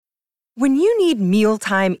When you need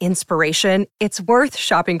mealtime inspiration, it's worth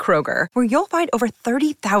shopping Kroger, where you'll find over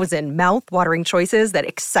 30,000 mouth-watering choices that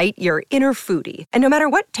excite your inner foodie. And no matter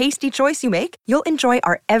what tasty choice you make, you'll enjoy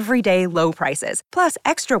our everyday low prices, plus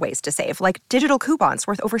extra ways to save, like digital coupons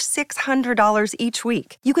worth over $600 each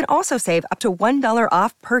week. You can also save up to $1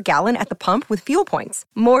 off per gallon at the pump with fuel points.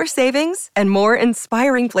 More savings and more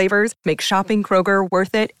inspiring flavors make shopping Kroger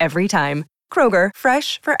worth it every time. Kroger,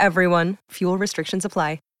 fresh for everyone. Fuel restrictions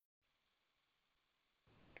apply.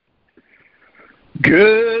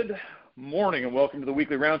 Good morning and welcome to the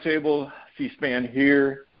Weekly Roundtable. C-SPAN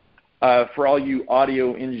here. For all you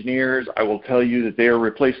audio engineers, I will tell you that they are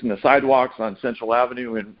replacing the sidewalks on Central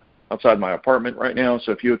Avenue and outside my apartment right now.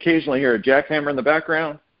 So if you occasionally hear a jackhammer in the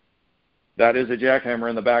background, that is a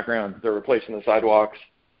jackhammer in the background. They're replacing the sidewalks.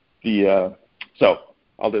 So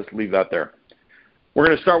I'll just leave that there. We're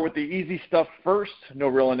going to start with the easy stuff first. No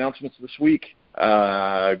real announcements this week.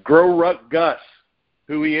 Grow Ruck Gus.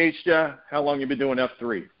 Who EH'd you? How long you been doing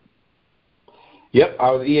F3? Yep,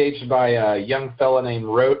 I was EH'd by a young fella named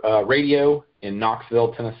Radio in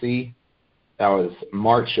Knoxville, Tennessee. That was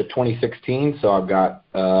March of 2016, so I've got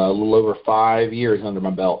a little over 5 years under my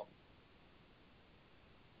belt.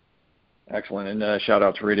 Excellent, and shout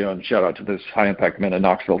out to Radio and shout out to this high-impact men in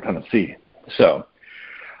Knoxville, Tennessee. So,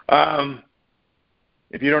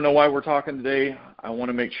 if you don't know why we're talking today, I want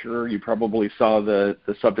to make sure you probably saw the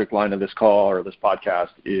subject line of this call or this podcast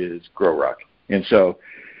is Grow Ruck. And so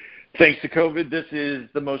thanks to COVID, this is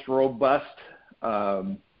the most robust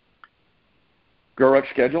Grow Ruck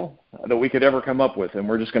schedule that we could ever come up with. And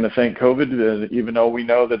we're just going to thank COVID, even though we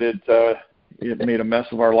know that it made a mess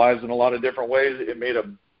of our lives in a lot of different ways. It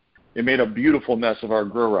made a beautiful mess of our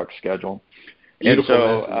Grow Ruck schedule. Beautiful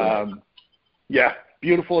and so, mess, yeah.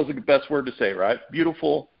 Beautiful is the best word to say, right?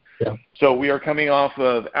 Beautiful. Yeah. So we are coming off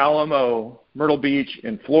of Alamo, Myrtle Beach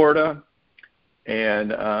in Florida.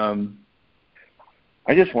 And I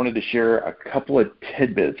just wanted to share a couple of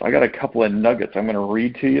tidbits. I got a couple of nuggets I'm going to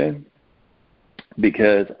read to you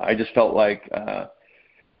because I just felt like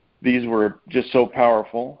these were just so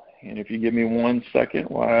powerful. And if you give me 1 second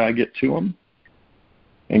while I get to them.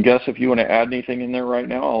 And Gus, if you want to add anything in there right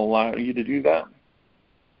now, I'll allow you to do that.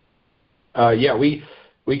 Yeah, we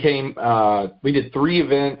did 3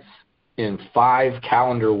 events in 5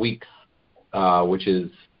 calendar weeks, which is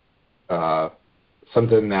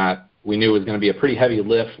something that we knew was going to be a pretty heavy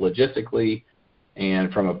lift logistically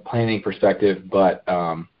and from a planning perspective, but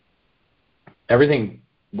everything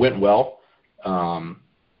went well. I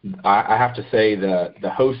have to say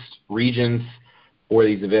the host regions for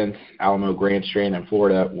these events, Alamo, Grand Strand, and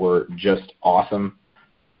Florida, were just awesome.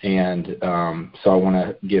 And so I want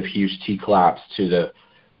to give huge T-claps to the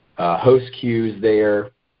host queues there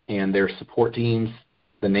and their support teams,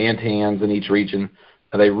 the Nantans in each region.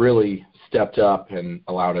 They really stepped up and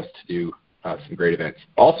allowed us to do some great events.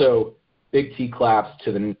 Also, big T-claps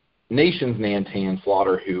to the nation's Nantan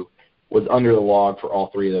Slaughter, who was under the log for all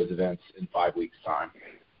 3 of those events in 5 weeks' time.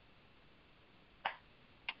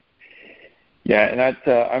 Yeah, and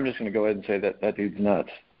I'm just going to go ahead and say that dude's nuts.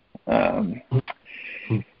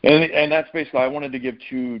 And that's basically, I wanted to give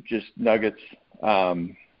 2 just nuggets.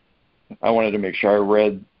 I wanted to make sure I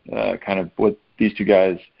read kind of what these 2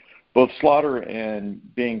 guys, both Slaughter and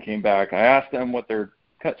Bing, came back. I asked them what they're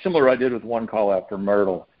similar. I did with one call after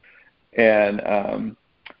Myrtle, and I'm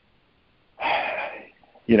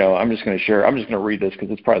just going to read this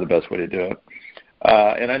because it's probably the best way to do it.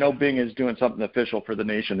 And I know Bing is doing something official for the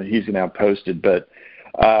nation that he's going to have posted, but.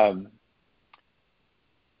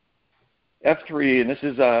 F3, and this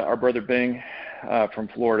is our brother Bing from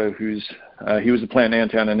Florida, he was the plant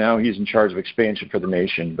Nantan, and now he's in charge of expansion for the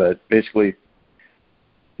nation. But basically,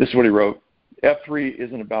 this is what he wrote. F3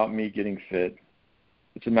 isn't about me getting fit.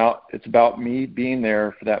 It's about me being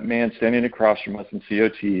there for that man standing across from us in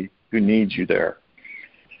COT who needs you there.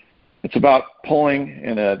 It's about pulling,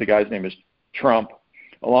 and the guy's name is Trump,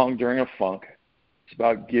 along during a funk. It's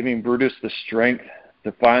about giving Brutus the strength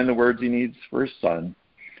to find the words he needs for his son.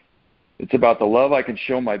 It's about the love I can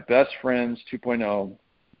show my best friends 2.0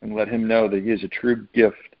 and let him know that he is a true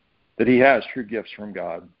gift, that he has true gifts from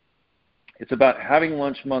God. It's about having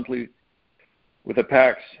lunch monthly with a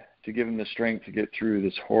PAX to give him the strength to get through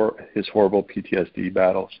his horrible PTSD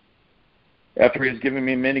battles. After he has given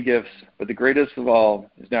me many gifts, but the greatest of all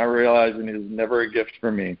is now realizing it is never a gift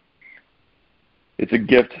for me. It's a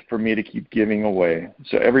gift for me to keep giving away,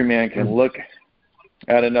 so every man can look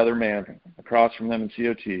at another man across from them in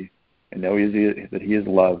COT and know that he is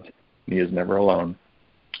loved and he is never alone.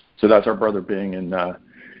 So that's our brother Bing. And in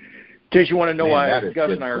case you want to know why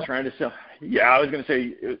Gus and I are trying to sell, Yeah, I was going to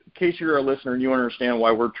say, in case you're a listener and you understand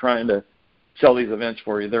why we're trying to sell these events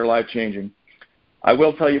for you, they're life-changing. I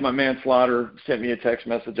will tell you, my man Slaughter sent me a text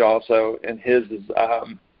message also, and his is,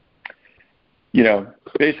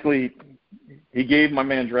 basically he gave my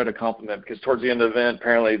man Dredd a compliment because towards the end of the event,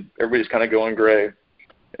 apparently everybody's kind of going gray.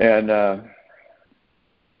 And,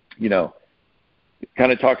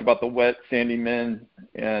 kind of talked about the wet, sandy men.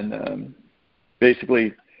 And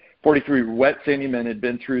basically 43 wet, sandy men had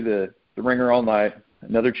been through the ringer all night.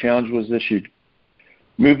 Another challenge was issued.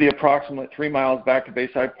 Move the approximate 3 miles back to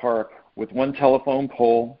Bayside Park with 1 telephone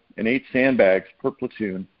pole and 8 sandbags per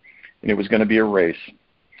platoon, and it was going to be a race.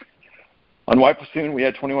 On Y platoon, we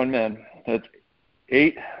had 21 men. That's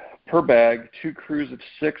 8 per bag, 2 crews of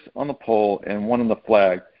 6 on the pole, and 1 on the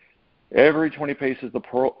flag. Every 20 paces, the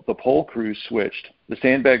pole crew switched. The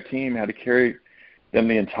sandbag team had to carry them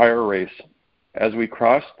the entire race. As we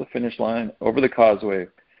crossed the finish line over the causeway,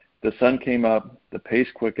 the sun came up, the pace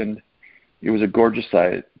quickened. It was a gorgeous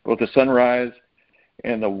sight, both the sunrise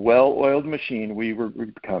and the well-oiled machine we were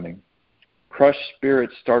becoming. Crushed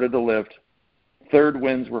spirits started to lift. Third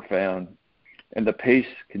winds were found, and the pace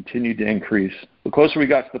continued to increase. The closer we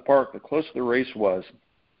got to the park, the closer the race was.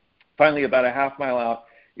 Finally, about a half mile out,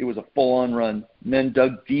 it was a full-on run. Men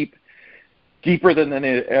dug deeper than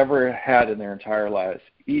they had ever had in their entire lives,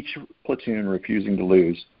 each platoon refusing to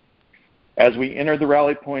lose. As we entered the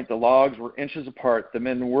rally point, the logs were inches apart, the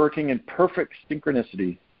men working in perfect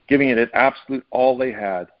synchronicity, giving it absolute all they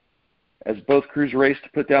had. As both crews raced to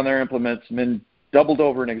put down their implements, men doubled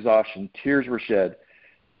over in exhaustion. Tears were shed.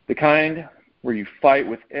 The kind where you fight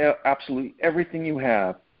with absolutely everything you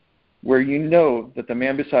have, where you know that the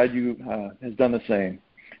man beside you has done the same.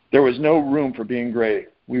 There was no room for being gray.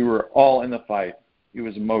 We were all in the fight. It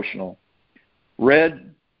was emotional.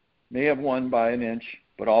 Red may have won by an inch,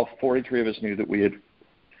 but all 43 of us knew that we had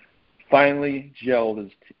finally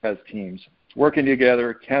gelled as teams, working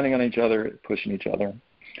together, counting on each other, pushing each other.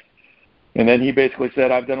 And then he basically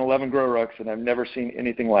said, I've done 11 grow rucks, and I've never seen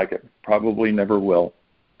anything like it. Probably never will.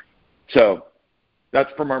 So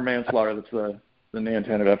that's from our man Slaughter. That's the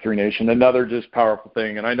Nantan of F3 Nation. Another just powerful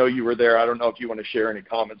thing. And I know you were there. I don't know if you want to share any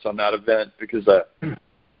comments on that event because for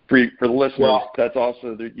the listeners, that's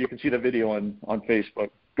also you can see the video on Facebook.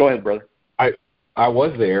 Go ahead, brother. I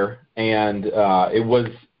was there, and it was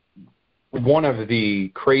one of the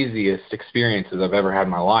craziest experiences I've ever had in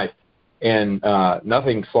my life. And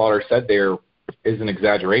nothing Slaughter said there is an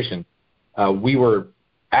exaggeration. We were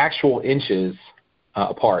actual inches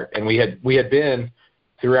apart, and we had been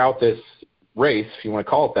throughout this race, if you want to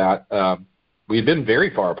call it that. We had been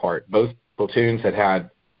very far apart. Both platoons had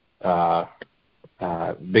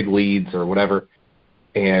big leads or whatever,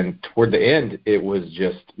 and toward the end, it was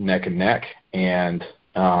just neck and neck. And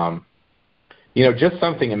just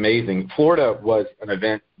something amazing. Florida was an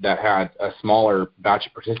event that had a smaller batch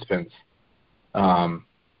of participants,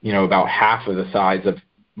 about half of the size of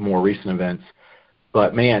more recent events.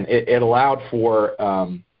 But man, it allowed for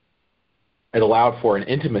an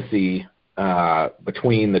intimacy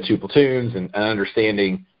between the two platoons and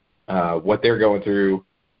understanding what they're going through.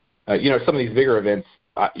 Some of these bigger events,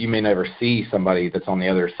 you may never see somebody that's on the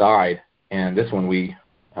other side, and this one we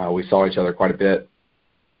saw each other quite a bit.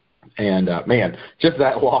 And man, just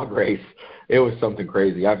that log race, it was something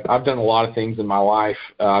crazy. I've done a lot of things in my life.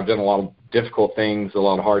 I've done a lot of difficult things, a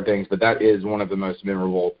lot of hard things, but that is one of the most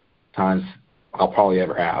memorable times I'll probably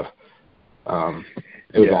ever have.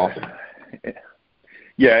 It was awesome.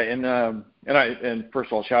 Yeah, and first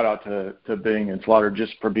of all, shout out to Bing and Slaughter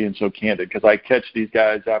just for being so candid, because I catch these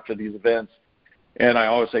guys after these events, and I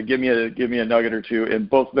always say, give me a nugget or two, and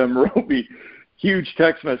both of them wrote me huge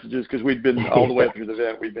text messages because we'd been all the way through the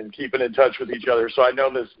event. We've been keeping in touch with each other. So I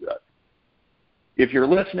know this. If you're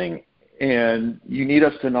listening and you need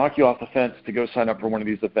us to knock you off the fence to go sign up for one of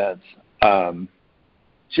these events,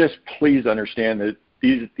 just please understand that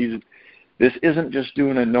this isn't just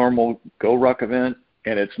doing a normal Go Ruck event,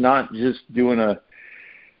 and it's not just doing a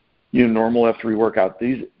normal F3 workout.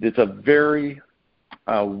 It's a very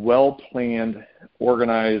well-planned,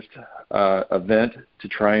 organized event to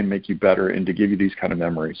try and make you better and to give you these kind of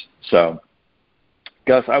memories. So,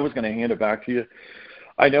 Gus, I was going to hand it back to you.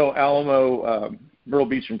 I know Alamo, Myrtle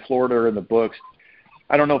Beach, and Florida are in the books.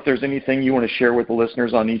 I don't know if there's anything you want to share with the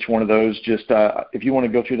listeners on each one of those. Just if you want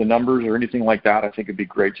to go through the numbers or anything like that, I think it'd be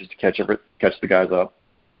great just to catch the guys up.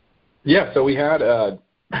 Yeah, so we had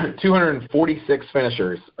 246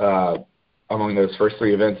 finishers among those first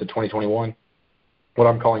 3 events of 2021, what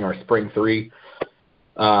I'm calling our Spring 3.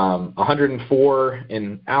 104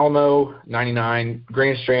 in Alamo, 99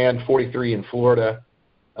 Grand Strand, 43 in Florida.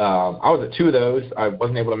 I was at 2 of those. I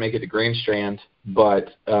wasn't able to make it to Grand Strand, but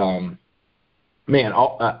man,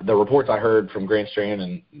 the reports I heard from Grand Strand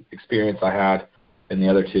and experience I had in the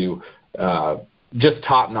other 2, just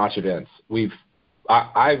top-notch events.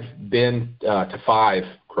 I've been to 5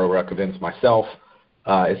 Grow Ruck events myself.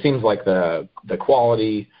 It seems like the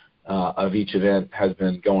quality of each event has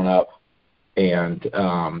been going up, and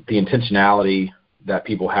the intentionality that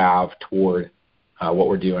people have toward what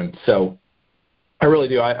we're doing. So I really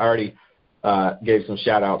do. I already gave some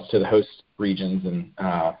shout-outs to the host regions and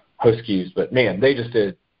host queues, but, man, they just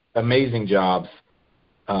did amazing jobs.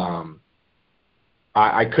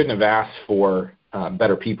 I couldn't have asked for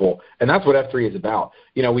better people, and that's what F3 is about.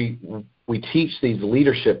 You know, we teach these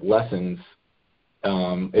leadership lessons.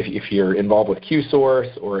 If you're involved with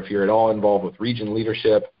QSource or if you're at all involved with region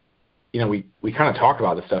leadership, you know, we kind of talk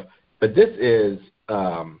about this stuff. But this is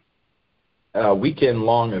a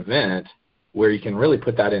weekend-long event where you can really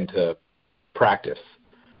put that into practice.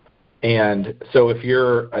 And so if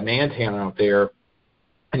you're a Nantan out there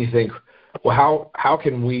and you think, well, how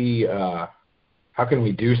can we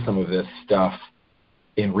do some of this stuff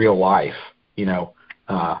in real life, you know?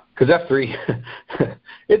 Because F3,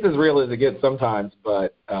 it's as real as it gets sometimes,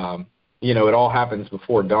 but, you know, it all happens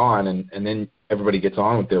before dawn, and then everybody gets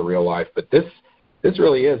on with their real life. But this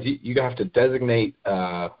really is. You have to designate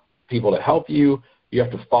people to help you. You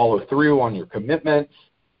have to follow through on your commitments.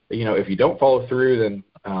 You know, if you don't follow through, then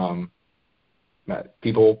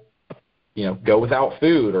people, you know, go without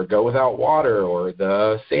food or go without water, or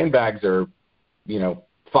the sandbags are, you know,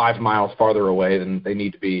 5 miles farther away than they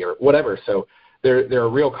need to be, or whatever. So there are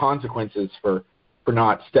real consequences for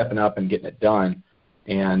not stepping up and getting it done.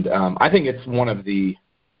 And I think it's one of the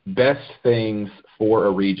best things for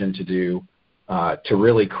a region to do, to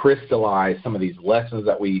really crystallize some of these lessons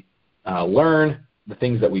that we learn, the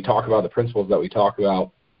things that we talk about, the principles that we talk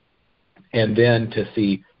about, and then to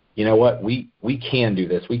see, you know what, we can do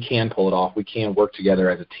this. We can pull it off. We can work together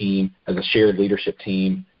as a team, as a shared leadership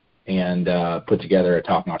team, and put together a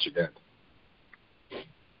top-notch event.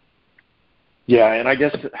 Yeah, and I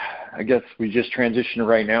guess we just transition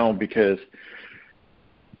right now because,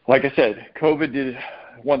 like I said, COVID did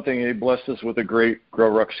one thing. It blessed us with a great Grow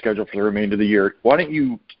Ruck schedule for the remainder of the year. Why don't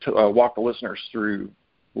you walk the listeners through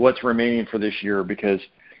what's remaining for this year? Because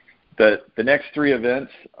the next 3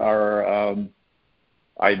 events are,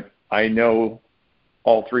 I know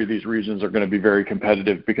all 3 of these regions are going to be very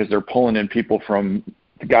competitive because they're pulling in people from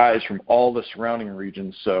the guys from all the surrounding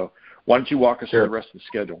regions. So why don't you walk us through the rest of the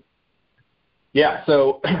schedule? Yeah,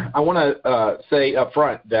 so I want to say up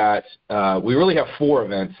front that we really have 4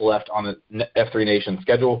 events left on the F3 Nation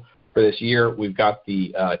schedule for this year. We've got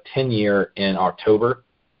the 10-year in October,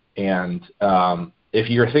 and if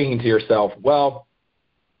you're thinking to yourself, well,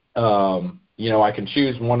 you know, I can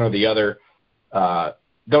choose one or the other,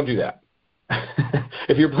 don't do that.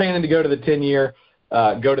 If you're planning to go to the 10-year,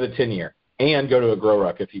 go to the 10-year, and go to a Grow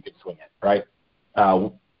Ruck if you can swing it, right?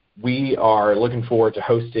 We are looking forward to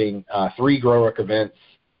hosting 3 Grow Ruck events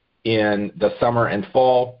in the summer and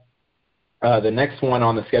fall. The next one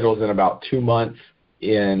on the schedule is in about 2 months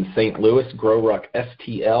in St. Louis, Grow Ruck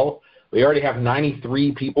STL. We already have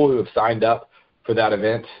 93 people who have signed up for that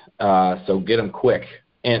event, so get them quick.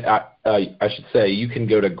 And I should say you can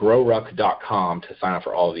go to growruck.com to sign up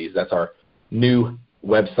for all of these. That's our new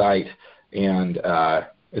website, and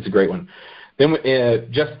it's a great one. Then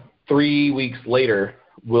just 3 weeks later,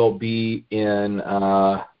 we'll be in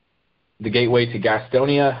the Gateway to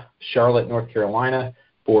Gastonia, Charlotte, North Carolina,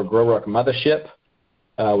 for Grow Ruck Mothership.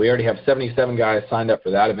 We already have 77 guys signed up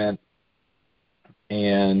for that event,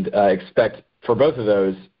 and expect for both of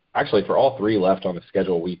those, actually for all 3 left on the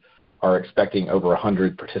schedule, we are expecting over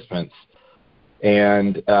 100 participants.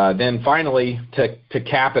 And then finally, to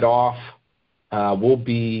cap it off, we'll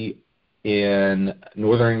be in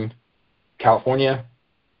Northern California.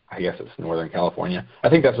 I guess it's Northern California. I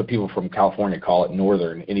think that's what people from California call it,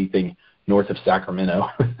 Northern, anything north of Sacramento.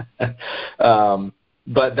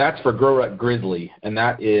 But that's for Grow Ruck Grizzly, and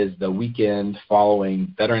that is the weekend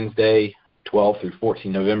following Veterans Day, 12 through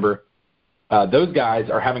 14 November. Those guys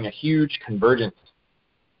are having a huge convergence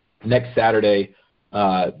next Saturday,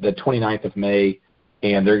 the 29th of May,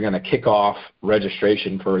 and they're going to kick off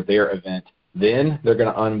registration for their event. Then they're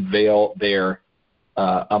going to unveil their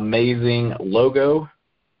amazing logo,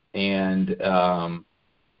 and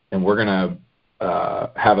we're going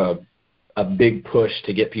to have a big push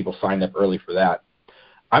to get people signed up early for that.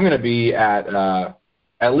 I'm going to be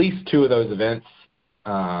at least 2 of those events.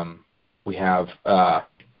 We have a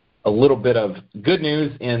little bit of good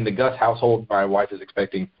news in the Gus household. My wife is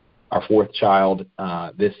expecting our fourth child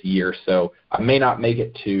this year. So I may not make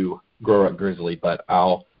it to Grow Ruck Grizzly, but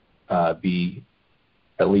I'll be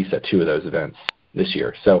at least at 2 of those events this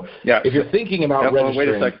year. So if you're thinking about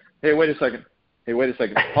registering. Wait a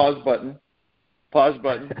second. Pause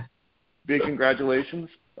button. Big congratulations.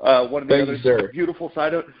 One of the beautiful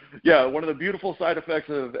side effects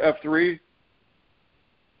of F3.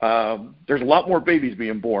 There's a lot more babies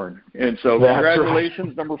being born, and so congratulations,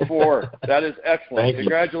 right. Number 4. That is excellent. Thank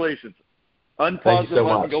congratulations. You. Unpause the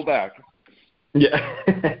button and go back.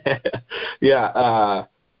 Yeah, yeah.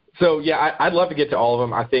 I'd love to get to all of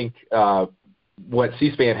them. I think what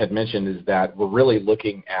C-SPAN had mentioned is that we're really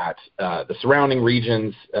looking at the surrounding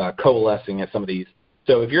regions, coalescing at some of these.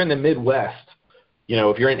 So if you're in the Midwest,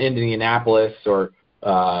 if you're in Indianapolis or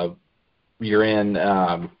you're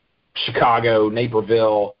in Chicago,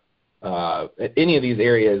 Naperville, any of these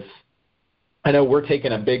areas, I know we're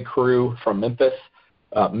taking a big crew from Memphis.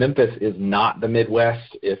 Memphis is not the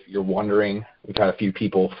Midwest, if you're wondering. We've had a few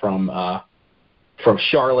people from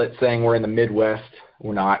Charlotte saying we're in the Midwest.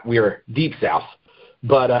 We're not. We are deep south.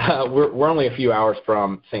 But we're only a few hours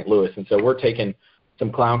from St. Louis, and so we're taking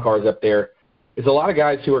some clown cars up there. There's a lot of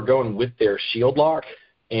guys who are going with their shield lock,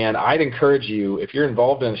 and I'd encourage you, if you're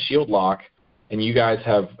involved in a shield lock and you guys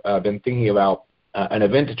have been thinking about an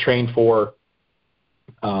event to train for,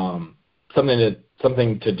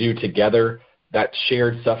 something to do together, that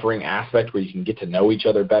shared suffering aspect where you can get to know each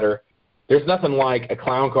other better, there's nothing like a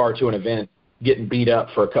clown car to an event getting beat up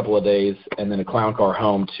for a couple of days and then a clown car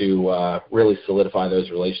home to really solidify those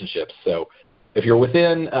relationships. So if you're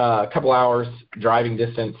within a couple hours driving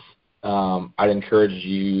distance, I'd encourage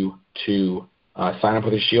you to sign up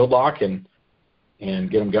with a shield lock and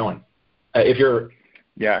get them going. If you're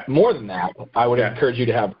more than that, I would encourage you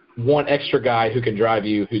to have one extra guy who can drive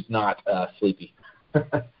you who's not sleepy.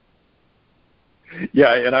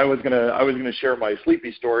 Yeah, and I was gonna share my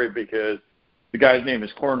sleepy story because the guy's name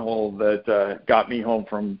is Cornhole that got me home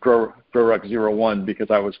from Grow Ruck 01 because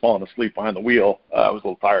I was falling asleep behind the wheel. I was a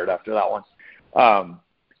little tired after that one.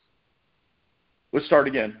 Let's start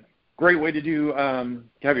again. Great way to do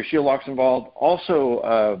have your shield locks involved.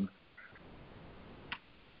 Also,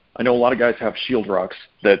 I know a lot of guys have shield rocks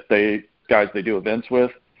that they do events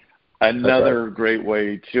with. Another great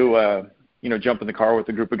way to jump in the car with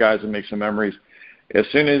a group of guys and make some memories. As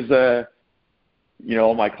soon as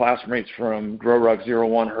my classmates from Grow Ruck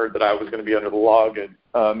 01 heard that I was going to be under the log at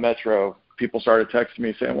Metro, people started texting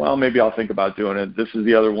me saying, well, maybe I'll think about doing it. This is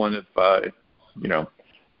the other one if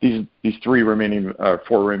these 4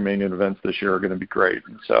 remaining events this year are going to be great.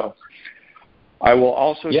 And so I will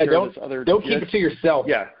also share this other. Don't keep it to yourself.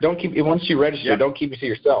 Yeah. Don't keep it once you register. Don't keep it to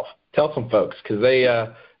yourself. Tell some folks because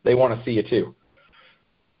they want to see you too.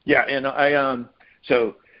 Yeah, and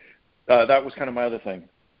that was kind of my other thing.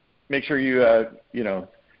 Make sure you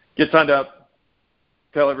get signed up.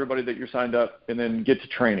 Tell everybody that you're signed up, and then get to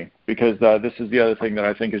training because this is the other thing that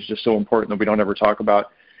I think is just so important that we don't ever talk about.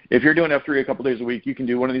 If you're doing F3 a couple days a week, you can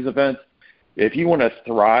do one of these events. If you want to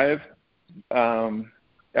thrive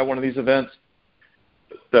at one of these events,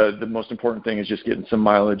 the most important thing is just getting some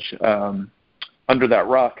mileage under that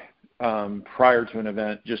ruck prior to an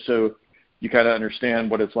event, just so you kind of understand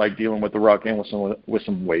what it's like dealing with the ruck and with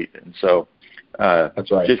some weight. And so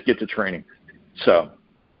that's right. Just get to training. So,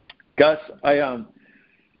 Gus,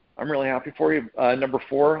 I'm really happy for you. Number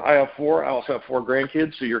 4, I have 4. I also have 4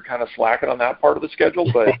 grandkids, so you're kind of slacking on that part of the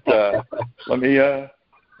schedule. But let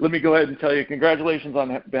me go ahead and tell you, congratulations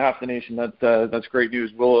on behalf of the nation. That's great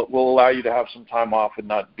news. We'll allow you to have some time off and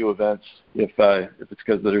not do events if it's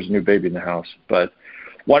because there's a new baby in the house. But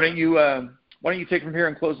why don't you take from here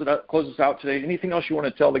and close us out today? Anything else you want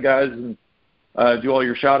to tell the guys and do all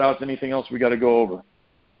your shout outs? Anything else we got to go over?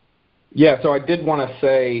 Yeah, so I did want to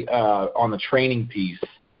say on the training piece,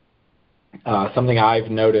 something I've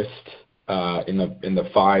noticed in the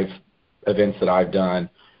 5 events that I've done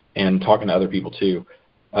and talking to other people too,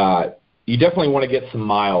 you definitely want to get some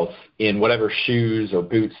miles in whatever shoes or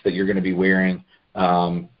boots that you're going to be wearing.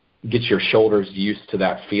 Get your shoulders used to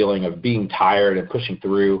that feeling of being tired and pushing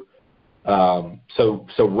through. So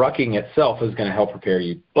rucking itself is going to help prepare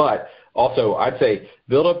you. But also, I'd say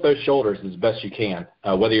build up those shoulders as best you can,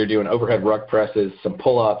 whether you're doing overhead ruck presses, some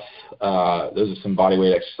pull-ups, those are some body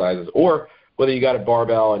weight exercises, or whether you got a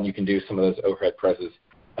barbell and you can do some of those overhead presses.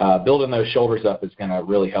 Building those shoulders up is going to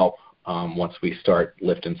really help once we start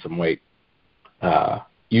lifting some weight,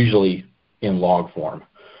 usually in log form.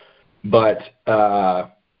 But,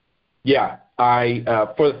 for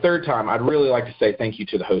the 3rd time, I'd really like to say thank you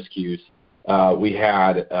to the host Qs. We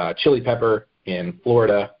had Chili Pepper in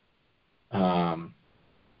Florida.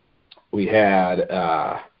 We had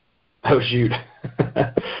Oh, shoot.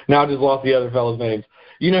 Now I just lost the other fellow's names.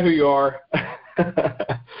 You know who you are.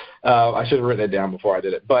 I should have written it down before I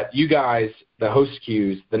did it. But you guys, the host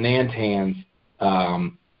queues, the Nantans,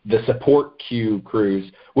 the support queue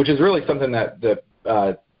crews, which is really something that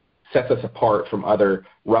sets us apart from other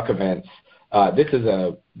ruck events. This is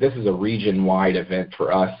a region-wide event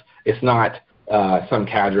for us. It's not some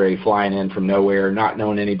cadre flying in from nowhere, not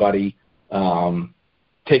knowing anybody,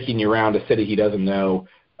 taking you around a city he doesn't know.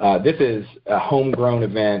 This is a homegrown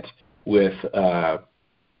event with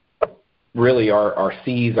really our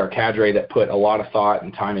Cs, our cadre that put a lot of thought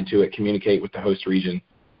and time into it, communicate with the host region,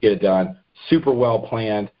 get it done. Super well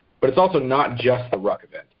planned, but it's also not just the ruck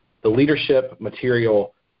event. The leadership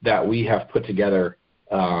material that we have put together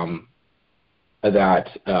that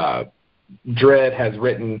Dread has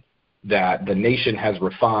written, that the nation has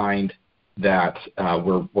refined, that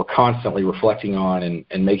we're constantly reflecting on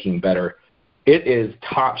and making better. It is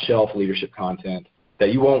top shelf leadership content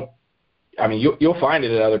that you won't. I mean, you'll find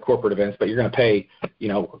it at other corporate events, but you're going to pay,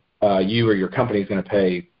 you or your company is going to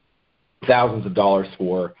pay thousands of dollars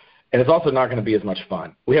for, and it's also not going to be as much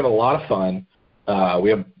fun. We have a lot of fun.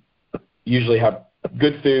 We usually have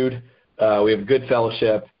good food. We have good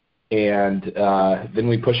fellowship, and then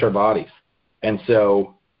we push our bodies. And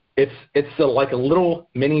so it's like a little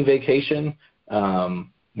mini vacation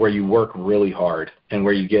where you work really hard and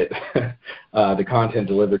where you get the content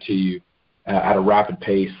delivered to you at a rapid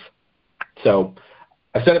pace. So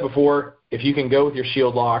I said it before, if you can go with your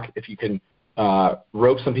shield lock, if you can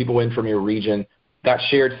rope some people in from your region, that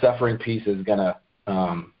shared suffering piece is going to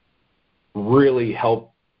really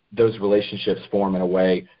help those relationships form in a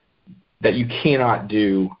way that you cannot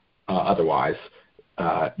do otherwise.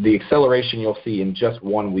 The acceleration you'll see in just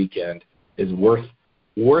one weekend is worth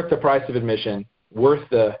the price of admission, worth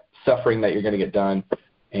the suffering that you're going to get done,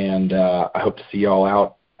 and I hope to see you all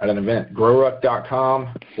out at an event.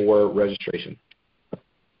 GrowRuck.com for registration.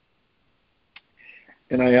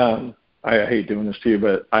 And I hate doing this to you,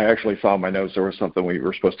 but I actually saw in my notes there was something we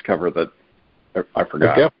were supposed to cover that I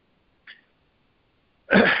forgot. Okay.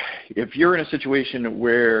 If you're in a situation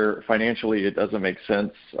where financially it doesn't make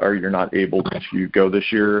sense or you're not able to go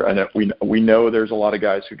this year, and we know there's a lot of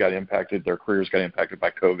guys who got impacted, their careers got impacted by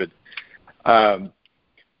COVID.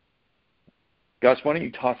 Gus, why don't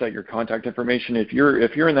you toss out your contact information? If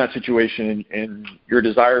you're in that situation and your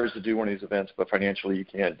desire is to do one of these events, but financially you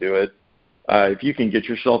can't do it, if you can get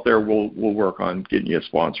yourself there, we'll work on getting you a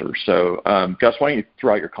sponsor. So, Gus, why don't you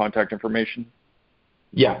throw out your contact information?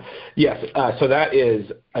 Yeah. Yes. So that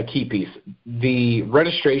is a key piece. The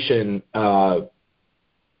registration cost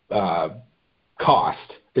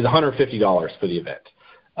is $150 for the event.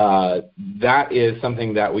 That is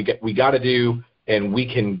something that we got to do, and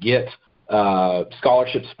we can get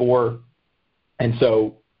scholarships for. And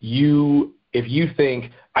so if you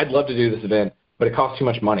think, I'd love to do this event, but it costs too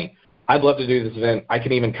much money. I'd love to do this event. I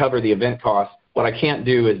can even cover the event costs. What I can't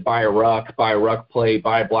do is buy a ruck plate,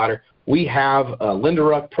 buy a bladder. We have a Linda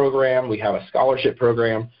Ruck program. We have a scholarship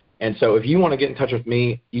program. And so if you want to get in touch with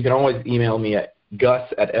me, you can always email me at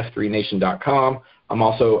gus@f3nation.com. I'm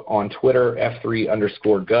also on Twitter,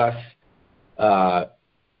 F3_Gus.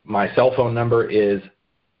 My cell phone number is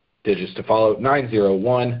digits to follow,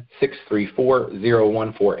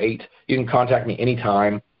 901-634-0148. You can contact me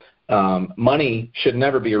anytime. Money should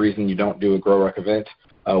never be a reason you don't do a Grow Ruck event.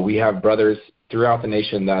 We have brothers throughout the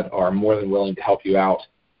nation that are more than willing to help you out,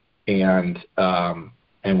 and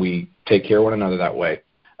we take care of one another that way.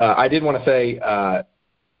 I did want to say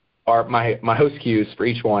my host cues for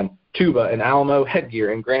each one: Tuba in Alamo,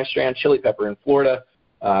 Headgear in Grand Strand, Chili Pepper in Florida.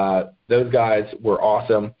 Those guys were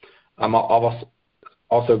awesome. I've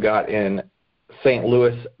also got in St.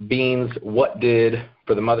 Louis Beans, What Did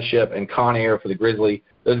for the Mothership, and Con Air for the Grizzly.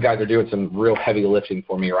 Those guys are doing some real heavy lifting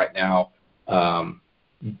for me right now,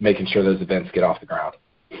 making sure those events get off the ground.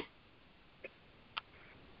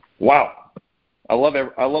 Wow, I love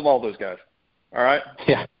all those guys. All right.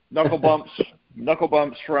 Yeah. Knuckle bumps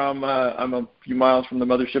from I'm a few miles from the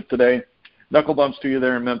mothership today. Knuckle bumps to you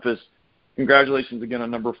there in Memphis. Congratulations again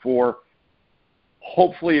on number 4.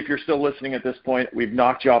 Hopefully, if you're still listening at this point, we've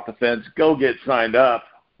knocked you off the fence. Go get signed up.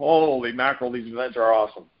 Holy mackerel, these events are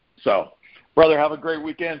awesome. So, brother, have a great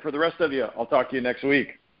weekend. For the rest of you, I'll talk to you next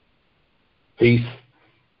week. Peace.